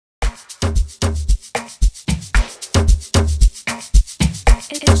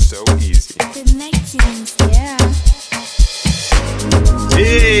so easy. Connecting, yeah.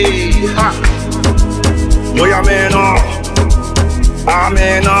 Hey, ha. Boy, amena.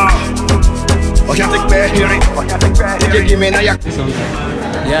 Oh, you take me hearing. You give me na yak.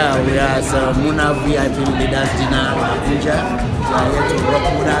 Yeah, we are as Monarch VIP leaders dinner in Abuja. We are here to rock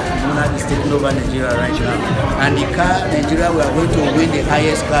Monarch. Monarch is taking over Nigeria right now. And the car, Nigeria, we are going to win the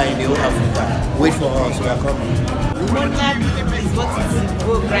highest car in the whole Africa. Wait for us, we are coming. Monarch is what is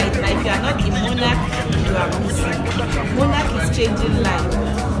go right now. If you are not in Monarch, you are missing. Monarch is changing life.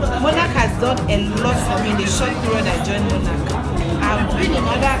 Monarch has done a lot for me in the short period I joined Monarch. I've been in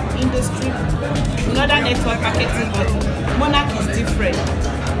other industry, in other network marketing, but Monarch is different.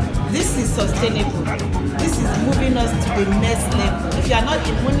 This is sustainable. This is moving us to the next level. If you are not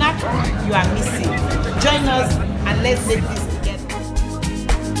in Monarch, you are missing. Join us and let's make this together.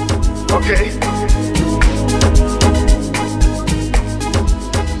 Okay.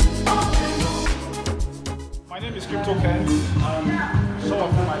 My name is Crypto Kent. Some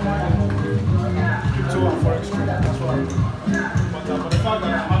of them I know crypto and forex trading. That's what I do. But for the fact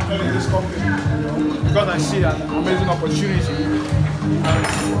that I'm actually in this company, because I see an amazing opportunity,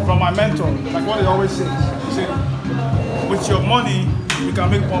 and from my mentor, like what he always says, he said, with your money you can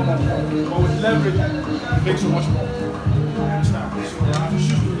make more money, but with leverage you make so much more. Understand? So I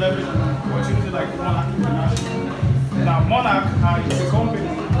choose to leverage opportunity like Monarch International. Now Monarch is a company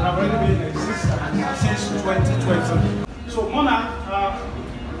that have already been in existence since 2020. So Monarch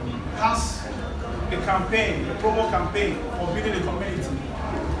has a campaign, a promo campaign for building a community.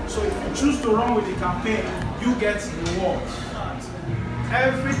 So if you choose to run with the campaign, you get rewards.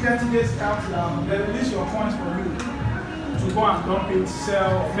 Every 30 days countdown, they release your coins for you to go and dump it,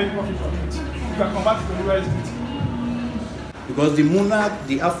 sell, make profit from it. You can convert it to USDT. Because the Monarch,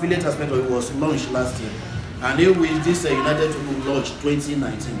 the affiliate aspect of it was launched last year. And then with this United to launch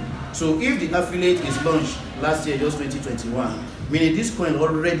 2019. So if the affiliate is launched last year, just 2021, meaning this coin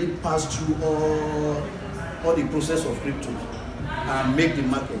already passed through all the process of crypto and make the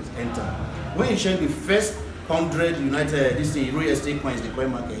market enter. When you check the first 100 United, this is real estate coins, the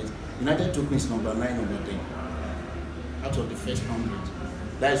coin market, United token is number 9, number 10. Out of the first 100.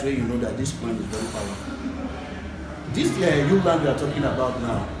 That's where you know that this coin is very powerful. This land we are talking about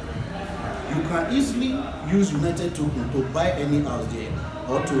now, you can easily use United token to buy any house there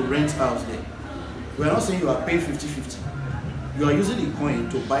or to rent house there. We are not saying you are paying 50-50. You are using the coin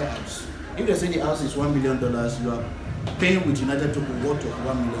to buy house. If they say the house is $1 million, you are paying with United token worth of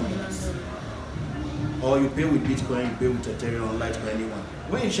 $1 million. Or you pay with Bitcoin, you pay with Ethereum, Litecoin, anyone.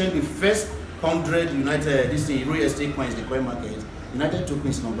 When you check the first 100 United, this is real estate coins, the coin market, United token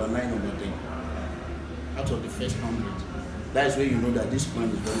is number 9, number 10. Out of the first 100. That's where you know that this coin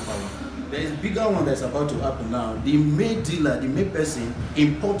is very powerful. There is a bigger one that's about to happen now. The main dealer, the main person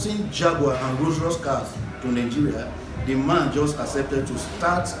importing Jaguar and Rolls-Royce cars to Nigeria, the man just accepted to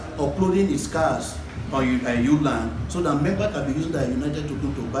start uploading his cars on Uland so that members can be using that United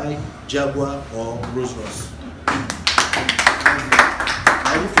token to buy Jaguar or Rolls-Royce.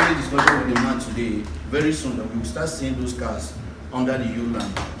 I will finish discussion with the man today. Very soon that we will start seeing those cars under the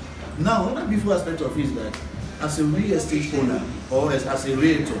Uland. Now, another beautiful aspect of it is that as a real estate owner or as a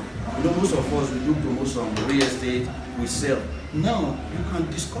realtor, you know, most of us we do promotion on real estate, we sell. Now you can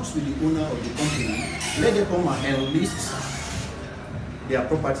discuss with the owner of the company, let them come and enlist their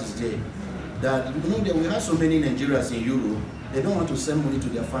properties there. That you know that we have so many Nigerians in Europe, they don't want to send money to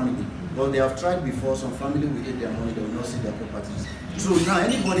their family. But they have tried before, some family will get their money, they will not see their properties. So now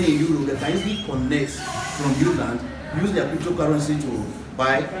anybody in Europe that can easily connect from Uland, use their cryptocurrency to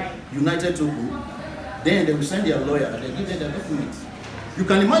buy United token. Then they will send their lawyer and they give them their documents. You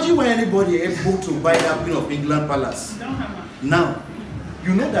can imagine when anybody is able to buy that Queen of England Palace. Now,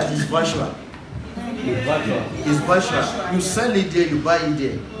 you know that it's virtual. It's virtual. You sell it there, you buy it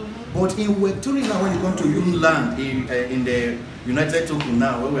there. But in Web3 now, when you come to Uland in the United token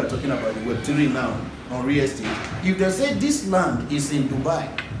now, when we are talking about the Web3 now on real estate, if they say this land is in Dubai,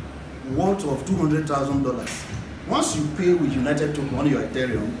 worth of $200,000, once you pay with United token on your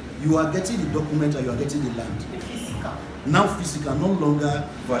Ethereum, you are getting the document and you are getting the land. Now physical, no longer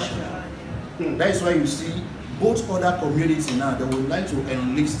virtual. That is why you see both other communities now, they would like to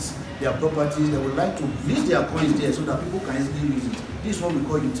enlist their properties, they would like to list their coins there so that people can easily use it. This is what we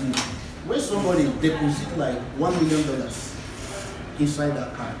call utility. When somebody deposits like $1 million inside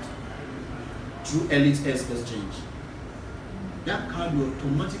that card through Elite S exchange, that card will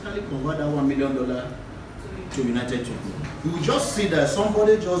automatically convert that $1 million to United token. You will just see that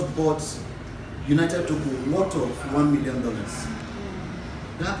somebody just bought United token worth of $1 million.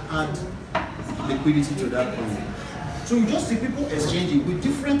 That add liquidity to that coin. So you just see people exchanging with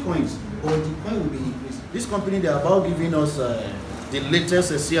different coins, but the coin will be increased. This company, they are about giving us the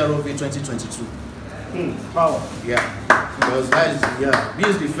latest CROV 2022. Power. Yeah, because that is,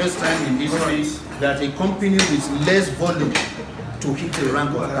 this is the first time in history that a company with less volume to hit a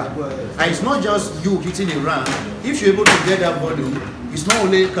rank of car. And it's not just you hitting a rank. If you're able to get that volume, it's not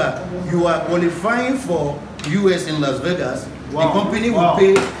only a car. You are qualifying for US in Las Vegas. The company will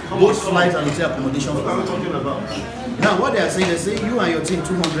pay both flight and hotel accommodation for you. Now, what they are saying, they say you and your team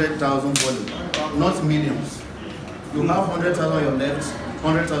 200,000 volume, not millions. You have 100,000 on your left,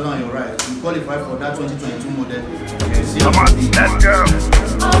 100,000 on your right. You qualify for that 2022 model. Come on, let's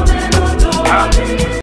go.